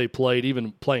the way they played,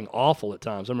 even playing awful at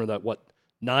times. I remember that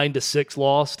 9-6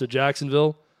 loss to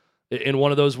Jacksonville in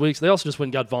one of those weeks. They also just went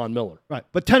and got Von Miller. Right,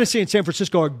 but Tennessee and San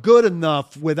Francisco are good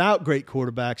enough without great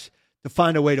quarterbacks to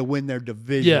find a way to win their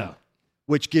division,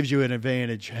 which gives you an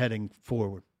advantage heading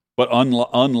forward. But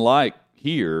unlike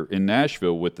here in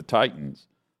Nashville with the Titans,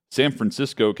 San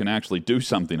Francisco can actually do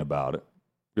something about it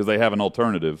because they have an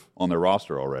alternative on their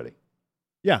roster already.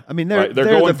 Yeah, I mean, they're they're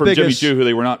going the from biggest, Jimmy G, who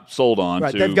they were not sold on,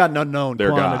 right, to they've got an unknown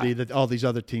quantity guy that all these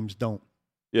other teams don't.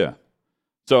 Yeah.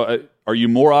 So are you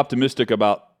more optimistic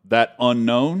about that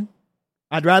unknown?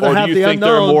 I'd rather have the unknown. Or do you think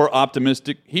they're more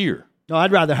optimistic here? No,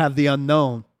 I'd rather have the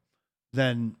unknown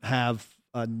than have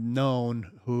a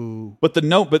known who. But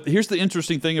here's the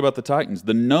interesting thing about the Titans.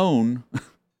 The known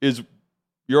is,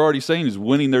 you're already saying, is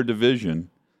winning their division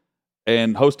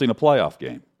and hosting a playoff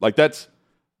game. Like that's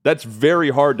very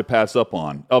hard to pass up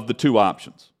on of the two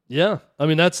options. Yeah. I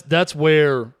mean, that's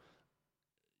where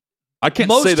I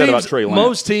can't say that about Trey Lance.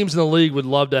 Most teams in the league would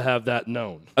love to have that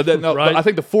known. Right? I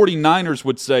think the 49ers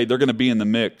would say they're going to be in the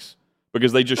mix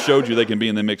because they just showed you they can be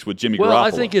in the mix with Jimmy Garoppolo. Well,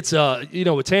 I think it's, with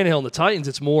Tannehill and the Titans,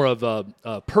 it's more of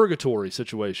a purgatory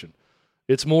situation.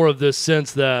 It's more of this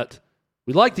sense that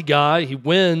we like the guy, he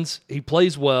wins, he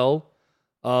plays well.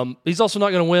 He's also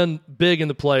not going to win big in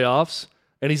the playoffs,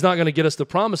 and he's not going to get us the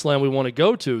promised land we want to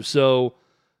go to. So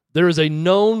there is a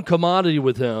known commodity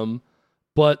with him,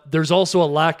 but there's also a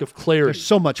lack of clarity. There's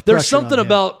so much pressure. There's something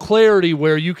about clarity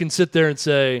where you can sit there and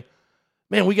say,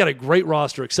 man, we got a great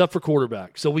roster except for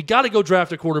quarterback. So we got to go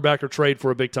draft a quarterback or trade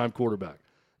for a big-time quarterback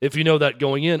if you know that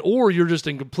going in. Or you're just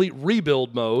in complete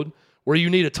rebuild mode where you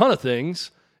need a ton of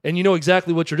things and you know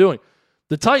exactly what you're doing.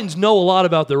 The Titans know a lot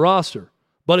about their roster,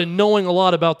 but in knowing a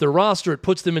lot about their roster, it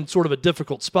puts them in sort of a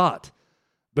difficult spot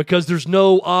because there's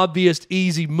no obvious,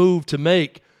 easy move to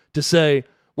make to say,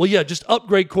 well, yeah, just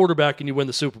upgrade quarterback and you win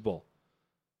the Super Bowl.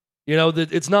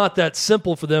 It's not that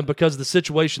simple for them because of the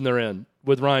situation they're in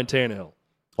with Ryan Tannehill.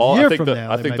 I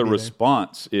think the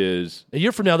response is a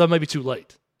year from now, that might be too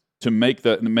late. to make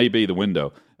that maybe the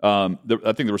window. I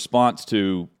think the response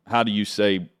to how do you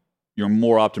say you're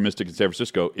more optimistic in San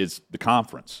Francisco is the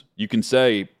conference. You can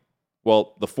say,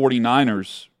 well, the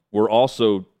 49ers were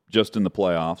also just in the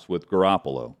playoffs with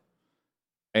Garoppolo.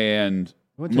 And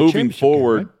moving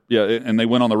forward, game, right? And they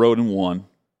went on the road and won.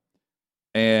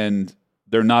 And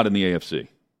they're not in the AFC.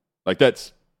 Like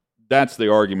that's the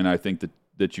argument I think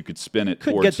that you could spin it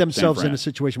towards. Could get themselves in a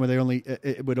situation where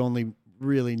it would only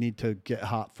really need to get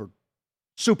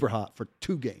super hot for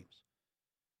 2 games.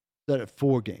 Instead of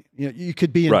 4 games. You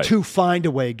could be in 2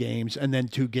 find-away games and then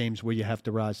 2 games where you have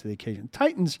to rise to the occasion.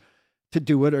 Titans, to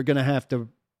do it, are going to have to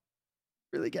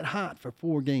really get hot for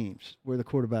 4 games where the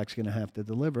quarterback's going to have to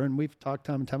deliver. And we've talked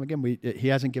time and time again. He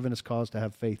hasn't given us cause to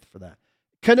have faith for that.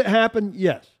 Can it happen?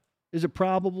 Yes. Is it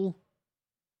probable?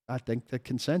 I think the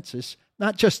consensus,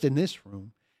 not just in this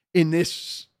room, in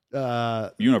this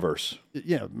universe.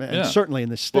 And certainly in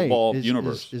the state. Football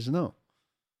universe. Is no.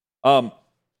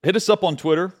 Hit us up on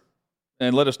Twitter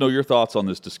and let us know your thoughts on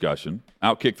this discussion.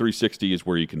 Outkick 360 is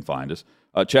where you can find us.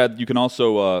 Chad, you can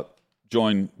also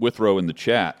join Withrow in the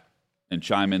chat and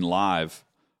chime in live.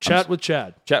 Chat with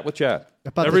Chad. Chat with Chad.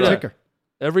 Every day.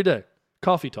 Every day.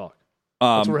 Coffee talk.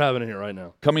 That's what we're having in here right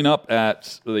now. Coming up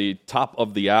at the top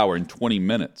of the hour in 20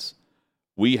 minutes,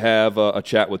 we have a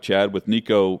chat with Chad with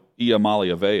Nico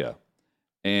Iamaleavea,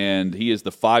 and he is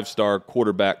the 5-star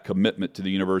quarterback commitment to the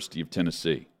University of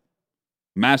Tennessee.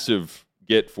 Massive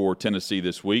get for Tennessee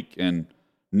this week, and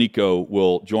Nico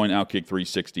will join Outkick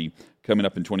 360 coming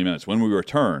up in 20 minutes. When we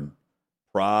return,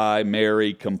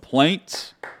 primary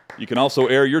complaints. You can also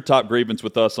air your top grievance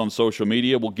with us on social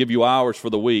media. We'll give you hours for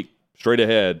the week straight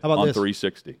ahead on this?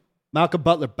 360. Malcolm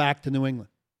Butler back to New England.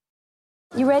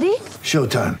 You ready?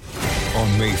 Showtime.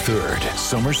 On May 3rd,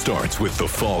 summer starts with The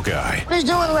Fall Guy. Let's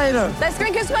do it later. Let's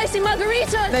drink a spicy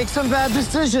margarita. Make some bad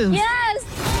decisions. Yes.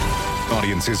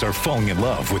 Audiences are falling in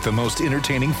love with the most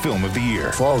entertaining film of the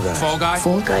year. Fall Guy. Fall Guy.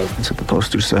 Fall Guy. That's what the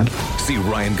poster said. See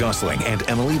Ryan Gosling and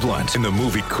Emily Blunt in the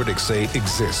movie critics say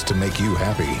exists to make you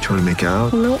happy. Trying to make it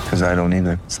out? Nope. Because I don't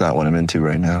either. It's not what I'm into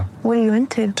right now. What are you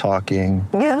into? Talking.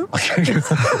 Yeah.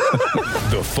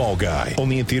 The Fall Guy.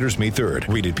 Only in theaters May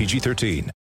 3rd. Rated PG-13.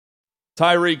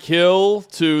 Tyreek Hill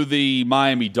to the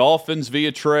Miami Dolphins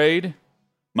via trade.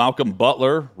 Malcolm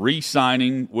Butler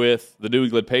re-signing with the New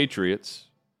England Patriots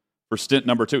for stint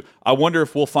number 2. I wonder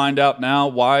if we'll find out now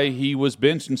why he was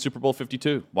benched in Super Bowl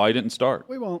 52, why he didn't start.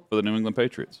 We won't. For the New England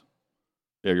Patriots.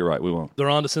 Yeah, you're right, we won't. They're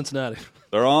on to Cincinnati.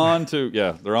 They're on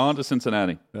to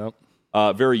Cincinnati.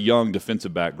 Yep. Very young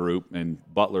defensive back group, and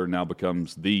Butler now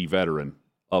becomes the veteran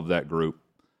of that group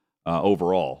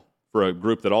overall, for a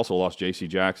group that also lost J.C.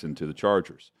 Jackson to the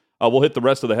Chargers. We'll hit the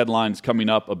rest of the headlines coming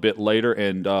up a bit later.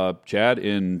 And, Chad,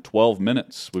 in 12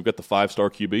 minutes, we've got the 5-star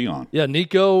QB on. Yeah,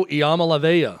 Nico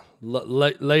Iamaleavea.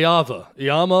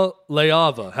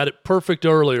 Iamaleavea. Had it perfect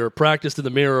earlier, practiced in the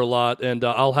mirror a lot, and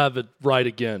I'll have it right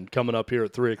again coming up here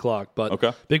at 3 o'clock. But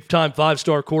okay. Big-time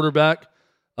 5-star quarterback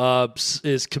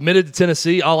is committed to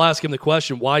Tennessee. I'll ask him the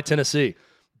question, why Tennessee?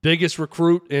 Biggest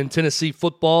recruit in Tennessee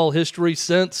football history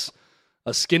since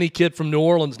a skinny kid from New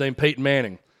Orleans named Peyton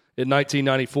Manning in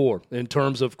 1994 in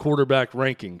terms of quarterback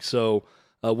ranking. So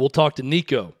we'll talk to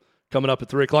Nico coming up at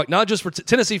 3 o'clock. Not just for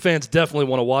Tennessee fans definitely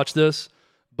want to watch this,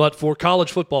 but for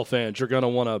college football fans, you're going to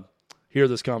want to hear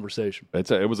this conversation.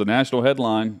 It was a national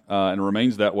headline, and it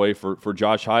remains that way for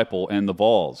Josh Heupel and the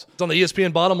Vols. It's on the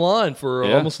ESPN bottom line for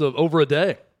almost over a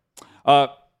day.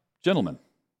 Gentlemen,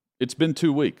 it's been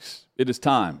 2 weeks. It is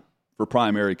time for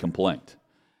primary complaint.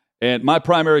 And my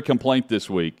primary complaint this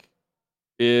week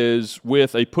is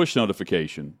with a push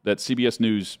notification that CBS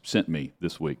News sent me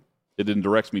this week. It then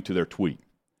directs me to their tweet.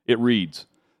 It reads,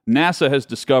 NASA has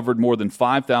discovered more than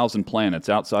 5,000 planets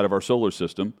outside of our solar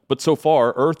system, but so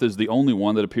far, Earth is the only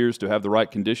one that appears to have the right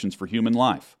conditions for human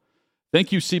life.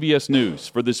 Thank you, CBS News,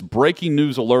 for this breaking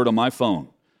news alert on my phone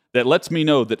that lets me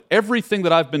know that everything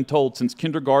that I've been told since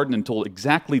kindergarten until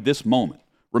exactly this moment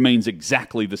remains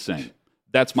exactly the same.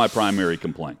 That's my primary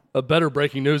complaint. A better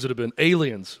breaking news would have been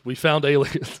aliens. We found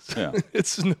aliens. Yeah.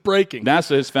 It's breaking.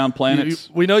 NASA has found planets.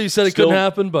 We know you said it couldn't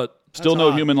happen, but still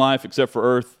no human life except for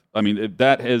Earth. I mean,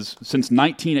 that has, since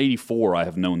 1984, I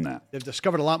have known that. They've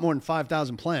discovered a lot more than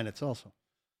 5,000 planets also.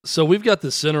 So we've got the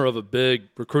center of a big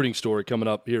recruiting story coming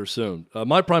up here soon.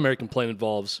 My primary complaint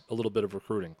involves a little bit of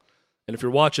recruiting. And if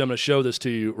you're watching, I'm going to show this to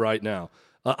you right now.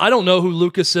 I don't know who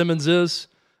Lucas Simmons is.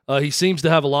 He seems to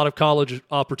have a lot of college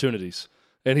opportunities,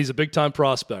 and he's a big-time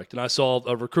prospect. And I saw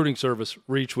a recruiting service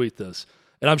retweet this.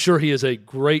 And I'm sure he is a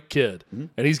great kid,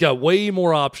 and he's got way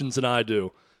more options than I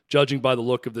do, judging by the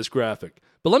look of this graphic.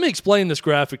 But let me explain this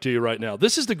graphic to you right now.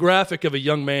 This is the graphic of a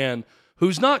young man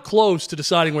who's not close to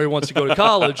deciding where he wants to go to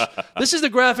college. This is the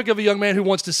graphic of a young man who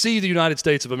wants to see the United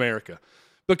States of America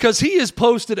because he has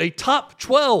posted a top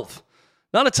 12,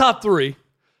 not a top 3,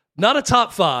 not a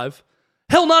top 5,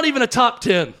 hell, not even a top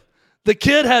 10. The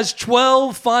kid has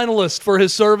 12 finalists for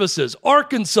his services.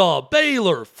 Arkansas,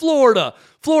 Baylor, Florida,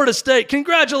 Florida State.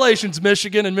 Congratulations,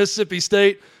 Michigan and Mississippi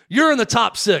State. You're in the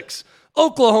top 6.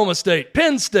 Oklahoma State,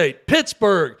 Penn State,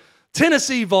 Pittsburgh,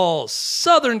 Tennessee Vols,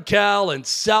 Southern Cal, and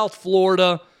South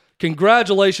Florida.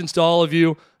 Congratulations to all of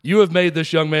you. You have made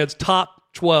this young man's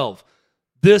top 12.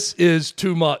 This is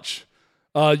too much.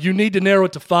 You need to narrow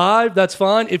it to 5. That's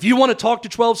fine. If you want to talk to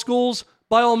 12 schools,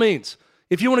 by all means.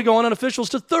 If you want to go on unofficials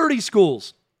to 30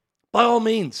 schools, by all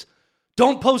means.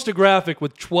 Don't post a graphic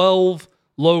with 12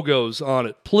 logos on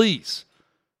it, please.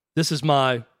 This is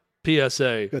my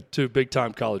PSA to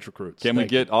big-time college recruits. Can we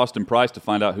get Austin Price to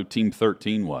find out who Team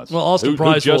 13 was? Well, Austin who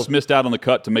Price just missed out on the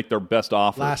cut to make their best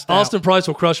offer. Austin Price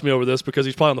will crush me over this because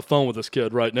he's probably on the phone with this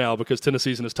kid right now because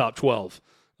Tennessee's in his top 12.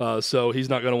 So he's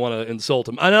not going to want to insult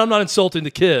him. And I'm not insulting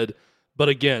the kid, but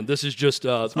again, this is just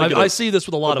I see this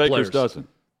with a lot of players. Doesn't.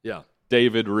 Yeah.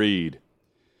 David Reed.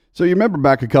 So you remember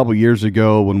back a couple years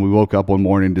ago when we woke up one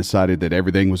morning and decided that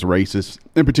everything was racist,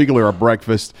 in particular our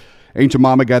breakfast. Ancient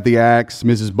Mama got the axe,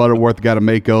 Mrs. Butterworth got a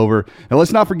makeover. And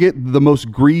let's not forget the most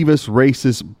grievous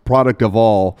racist product of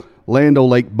all, Land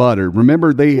O'Lake butter.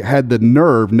 Remember, they had the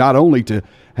nerve not only to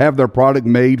have their product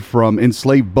made from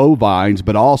enslaved bovines,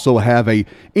 but also have a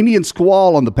Indian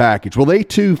squaw on the package. Well, they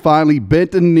too finally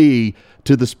bent a knee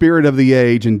to the spirit of the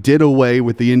age and did away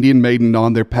with the Indian maiden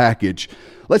on their package.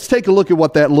 Let's take a look at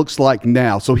what that looks like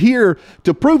now. So here,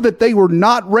 to prove that they were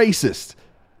not racist,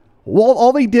 well,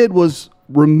 all they did was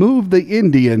remove the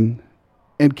Indian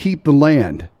and keep the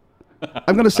land.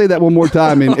 I'm going to say that one more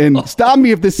time, and stop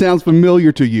me if this sounds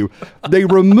familiar to you. They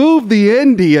removed the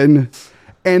Indian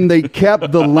and they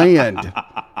kept the land.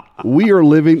 We are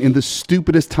living in the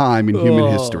stupidest time in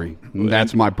human history.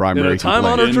 That's my primary complaint. In a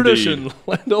time-honored tradition,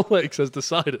 Land O'Lakes has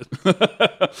decided.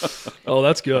 Oh,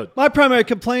 that's good. My primary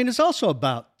complaint is also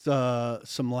about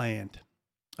some land.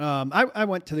 I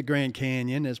went to the Grand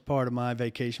Canyon as part of my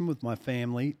vacation with my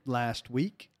family last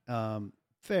week.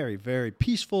 Very, very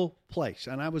peaceful place,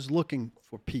 and I was looking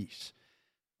for peace.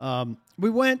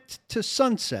 We went to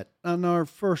Sunset on our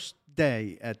first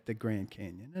day at the Grand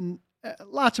Canyon, and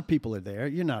lots of people are there.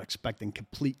 You're not expecting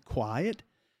complete quiet,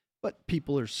 but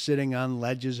people are sitting on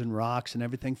ledges and rocks and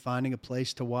everything, finding a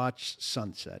place to watch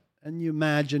sunset. And you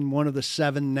imagine one of the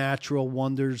 7 natural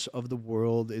wonders of the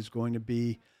world is going to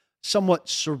be somewhat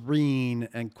serene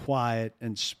and quiet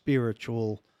and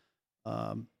spiritual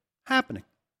happening.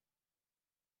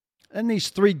 And these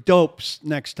 3 dopes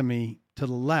next to me to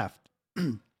the left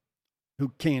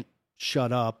who can't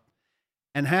shut up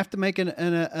and have to make an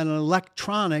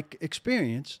electronic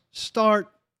experience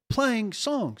start playing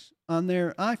songs on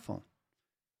their iPhone.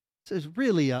 This is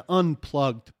really an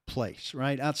unplugged place,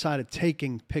 right, outside of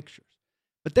taking pictures.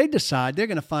 But they decide they're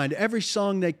going to find every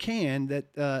song they can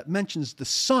that mentions the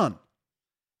sun.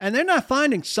 And they're not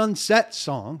finding sunset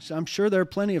songs. I'm sure there are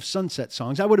plenty of sunset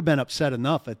songs. I would have been upset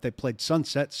enough if they played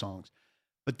sunset songs.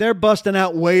 But they're busting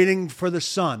out Waiting for the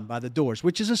Sun by the Doors,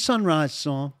 which is a sunrise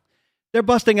song. They're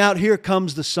busting out Here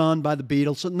Comes the Sun by the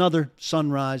Beatles, another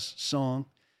sunrise song.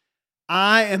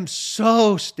 I am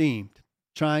so steamed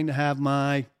trying to have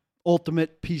my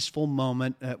ultimate peaceful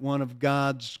moment at one of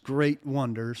God's great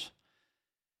wonders.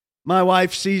 My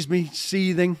wife sees me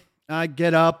seething. I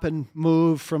get up and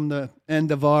move from the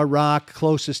end of our rock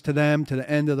closest to them to the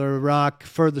end of the rock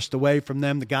furthest away from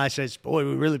them. The guy says, boy,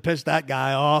 we really pissed that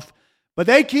guy off. But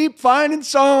they keep finding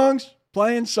songs,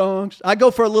 playing songs. I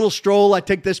go for a little stroll. I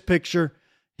take this picture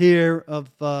here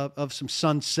of some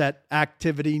sunset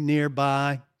activity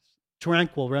nearby.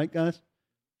 Tranquil, right, guys?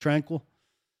 Tranquil.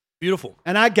 Beautiful.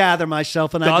 And I gather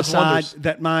myself and God's I decide wonders.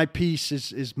 that my peace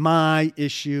is my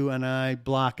issue and I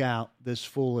block out this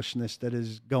foolishness that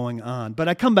is going on. But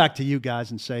I come back to you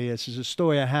guys and say this is a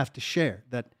story I have to share,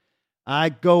 that I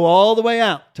go all the way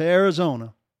out to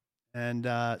Arizona and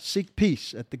seek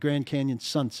peace at the Grand Canyon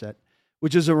sunset,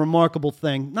 which is a remarkable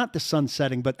thing. Not the sun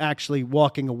setting, but actually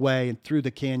walking away and through the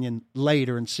canyon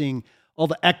later and seeing all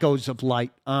the echoes of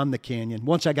light on the canyon.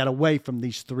 Once I got away from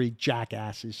these 3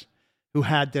 jackasses who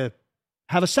had to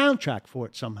have a soundtrack for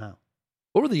it somehow.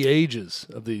 What were the ages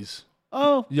of these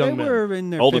young they men? were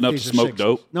in their Old 50s enough to or smoke 60s.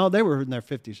 dope? No, they were in their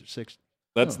 50s or 60s.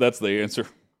 That's the answer.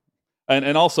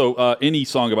 And also, any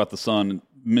song about the sun,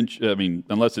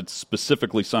 unless it's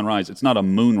specifically sunrise, it's not a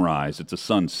moonrise, it's a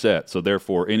sunset. So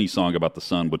therefore, any song about the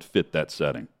sun would fit that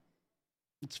setting.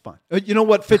 It's fine. You know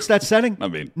what fits that setting? I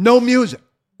mean, no music,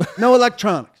 no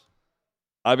electronics.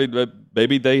 I mean,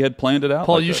 maybe they had planned it out.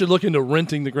 Paul, like you that. should look into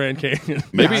renting the Grand Canyon.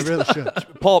 Maybe I really should.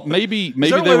 Paul. Maybe Is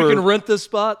there a they way were. we can rent this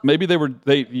spot? Maybe they were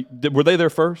there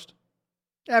first?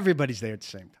 Everybody's there at the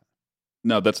same time.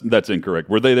 No, that's incorrect.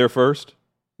 Were they there first?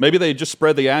 Maybe they just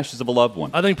spread the ashes of a loved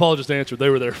one. I think Paul just answered. They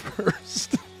were there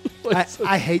first.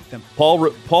 I hate them. Paul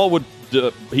would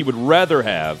he would rather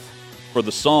have for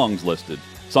the songs listed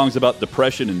songs about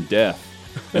depression and death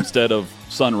instead of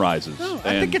sunrises. No,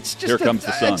 and I think it's just here comes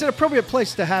the sun. It's an appropriate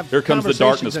place to have. Here comes the conversations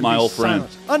darkness, and my be old friend.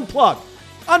 silent.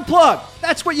 Unplug.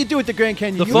 That's what you do at the Grand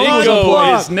Canyon. You Nico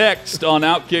unplug. is next on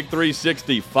Outkick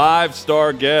 360.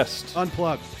 5-star guest.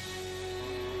 Unplug.